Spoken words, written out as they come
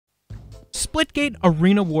Splitgate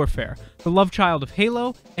Arena Warfare, the love child of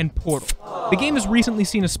Halo and Portal. The game has recently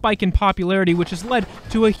seen a spike in popularity, which has led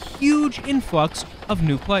to a huge influx of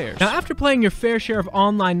new players. Now, after playing your fair share of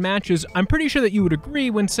online matches, I'm pretty sure that you would agree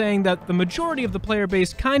when saying that the majority of the player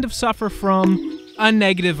base kind of suffer from a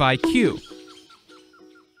negative IQ.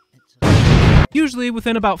 Usually,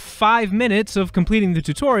 within about 5 minutes of completing the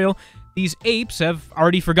tutorial, these apes have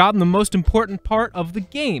already forgotten the most important part of the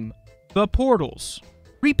game, the portals.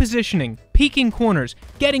 Repositioning, peeking corners,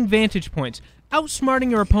 getting vantage points,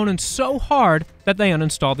 outsmarting your opponents so hard that they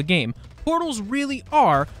uninstall the game. Portals really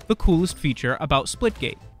are the coolest feature about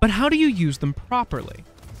Splitgate. But how do you use them properly?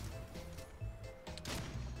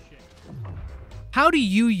 How do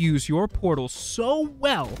you use your portals so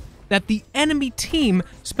well that the enemy team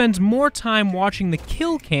spends more time watching the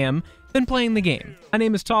kill cam than playing the game? My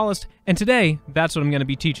name is Tallest, and today, that's what I'm going to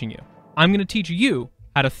be teaching you. I'm going to teach you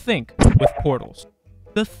how to think with portals.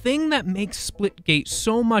 The thing that makes Splitgate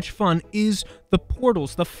so much fun is the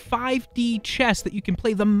portals, the 5D chess that you can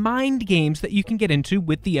play, the mind games that you can get into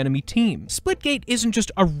with the enemy team. Splitgate isn't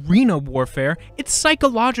just arena warfare, it's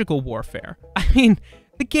psychological warfare. I mean,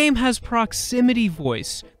 the game has proximity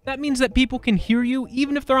voice. That means that people can hear you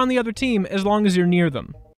even if they're on the other team as long as you're near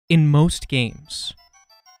them. In most games,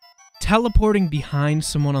 teleporting behind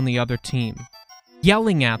someone on the other team,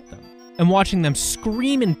 yelling at them, and watching them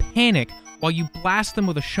scream in panic while you blast them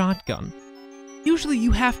with a shotgun. Usually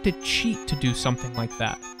you have to cheat to do something like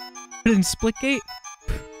that. But in Splitgate,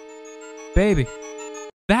 baby,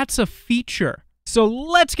 that's a feature. So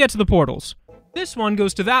let's get to the portals. This one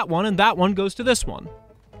goes to that one, and that one goes to this one.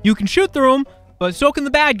 You can shoot through them, but so can the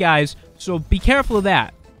bad guys, so be careful of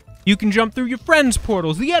that. You can jump through your friends'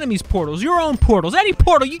 portals, the enemy's portals, your own portals, any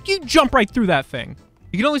portal, you jump right through that thing.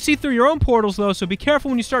 You can only see through your own portals, though, so be careful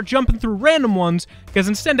when you start jumping through random ones, because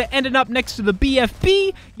instead of ending up next to the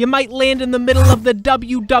BFB, you might land in the middle of the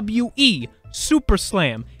WWE Super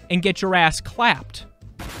Slam and get your ass clapped.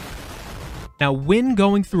 Now, when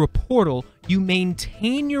going through a portal, you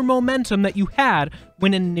maintain your momentum that you had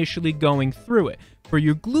when initially going through it. For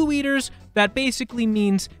your glue eaters, that basically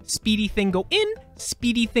means speedy thing go in,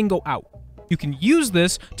 speedy thing go out. You can use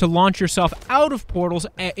this to launch yourself out of portals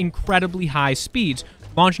at incredibly high speeds,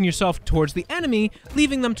 launching yourself towards the enemy,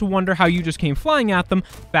 leaving them to wonder how you just came flying at them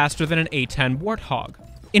faster than an A-10 Warthog.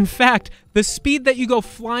 In fact, the speed that you go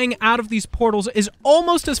flying out of these portals is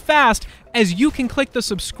almost as fast as you can click the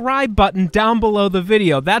subscribe button down below the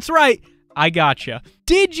video. That's right, I gotcha.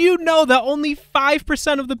 Did you know that only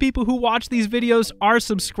 5% of the people who watch these videos are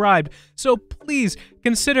subscribed? So please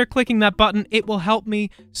consider clicking that button. It will help me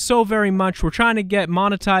so very much. We're trying to get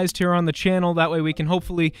monetized here on the channel. That way we can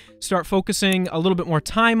hopefully start focusing a little bit more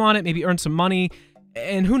time on it, maybe earn some money,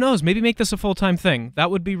 and who knows, maybe make this a full-time thing.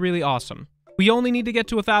 That would be really awesome. We only need to get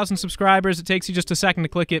to 1,000 subscribers. It takes you just a second to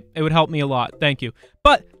click it. It would help me a lot. Thank you.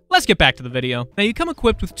 But let's get back to the video. Now, you come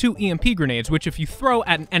equipped with 2 EMP grenades, which if you throw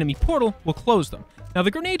at an enemy portal, will close them. Now,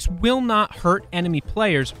 the grenades will not hurt enemy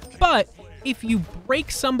players, but if you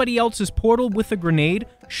break somebody else's portal with a grenade,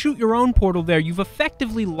 shoot your own portal there, you've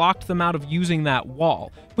effectively locked them out of using that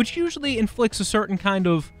wall, which usually inflicts a certain kind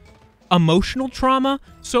of emotional trauma,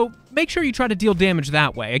 so make sure you try to deal damage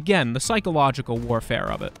that way. Again, the psychological warfare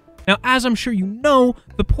of it. Now, as I'm sure you know,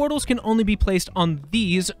 the portals can only be placed on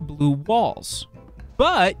these blue walls.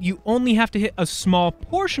 But you only have to hit a small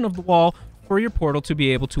portion of the wall for your portal to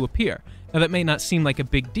be able to appear. Now, that may not seem like a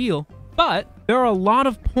big deal, but there are a lot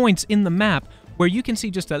of points in the map where you can see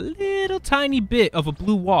just a little tiny bit of a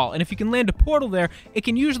blue wall, and if you can land a portal there, it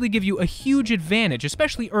can usually give you a huge advantage,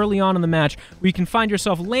 especially early on in the match, where you can find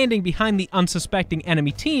yourself landing behind the unsuspecting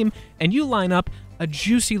enemy team, and you line up a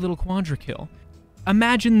juicy little quadra kill.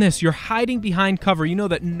 Imagine this, you're hiding behind cover, you know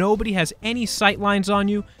that nobody has any sight lines on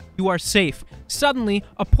you, you are safe. Suddenly,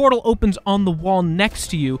 a portal opens on the wall next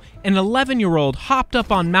to you, an 11-year-old hopped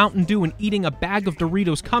up on Mountain Dew and eating a bag of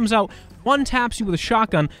Doritos comes out, one-taps you with a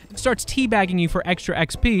shotgun, and starts teabagging you for extra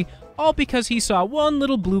XP, all because he saw one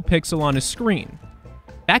little blue pixel on his screen.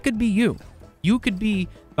 That could be you. You could be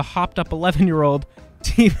the hopped-up 11-year-old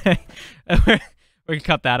teabag. We can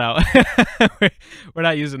cut that out. We're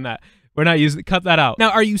not using that. Cut that out.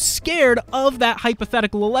 Now, are you scared of that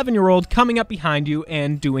hypothetical 11-year-old coming up behind you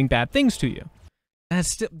and doing bad things to you?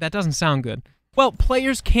 That doesn't sound good. Well,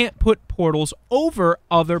 players can't put portals over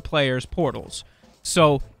other players' portals.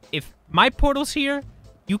 So, if my portal's here,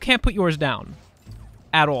 you can't put yours down.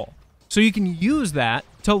 At all. So you can use that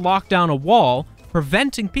to lock down a wall,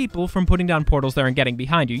 preventing people from putting down portals there and getting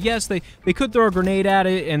behind you. Yes, they could throw a grenade at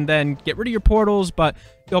it and then get rid of your portals, but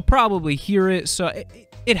they'll probably hear it, so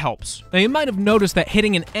it helps. Now, you might have noticed that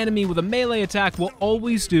hitting an enemy with a melee attack will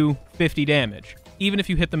always do 50 damage, even if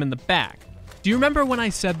you hit them in the back. Do you remember when I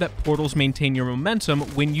said that portals maintain your momentum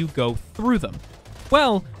when you go through them?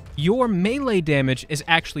 Well, your melee damage is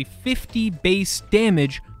actually 50 base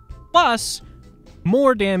damage plus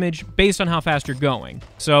more damage based on how fast you're going.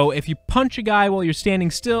 So if you punch a guy while you're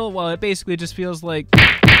standing still, well, it basically just feels like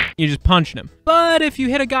you're just punching him. But if you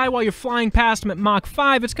hit a guy while you're flying past him at Mach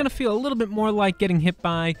 5, it's going to feel a little bit more like getting hit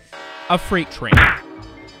by a freight train.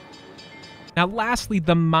 Now, lastly,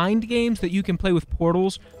 the mind games that you can play with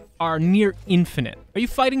portals are near infinite. Are you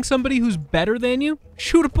fighting somebody who's better than you?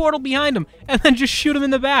 Shoot a portal behind them, and then just shoot them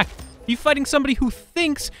in the back. Are you fighting somebody who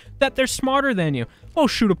thinks that they're smarter than you? Well,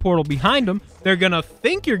 shoot a portal behind them. They're gonna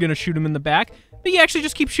think you're gonna shoot them in the back, but you actually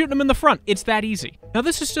just keep shooting them in the front. It's that easy. Now,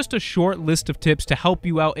 this is just a short list of tips to help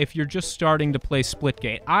you out if you're just starting to play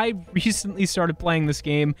Splitgate. I recently started playing this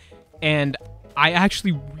game, and I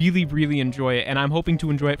actually really enjoy it, and I'm hoping to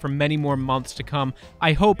enjoy it for many more months to come.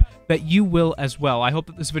 I hope that you will as well. I hope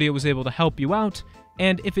that this video was able to help you out,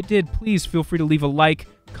 and if it did, please feel free to leave a like,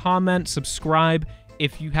 comment, subscribe.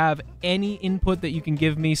 If you have any input that you can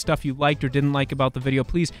give me, stuff you liked or didn't like about the video,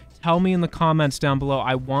 please tell me in the comments down below.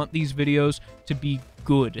 I want these videos to be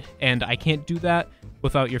good, and I can't do that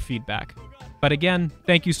without your feedback. But again,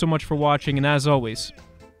 thank you so much for watching, and as always,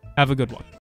 have a good one.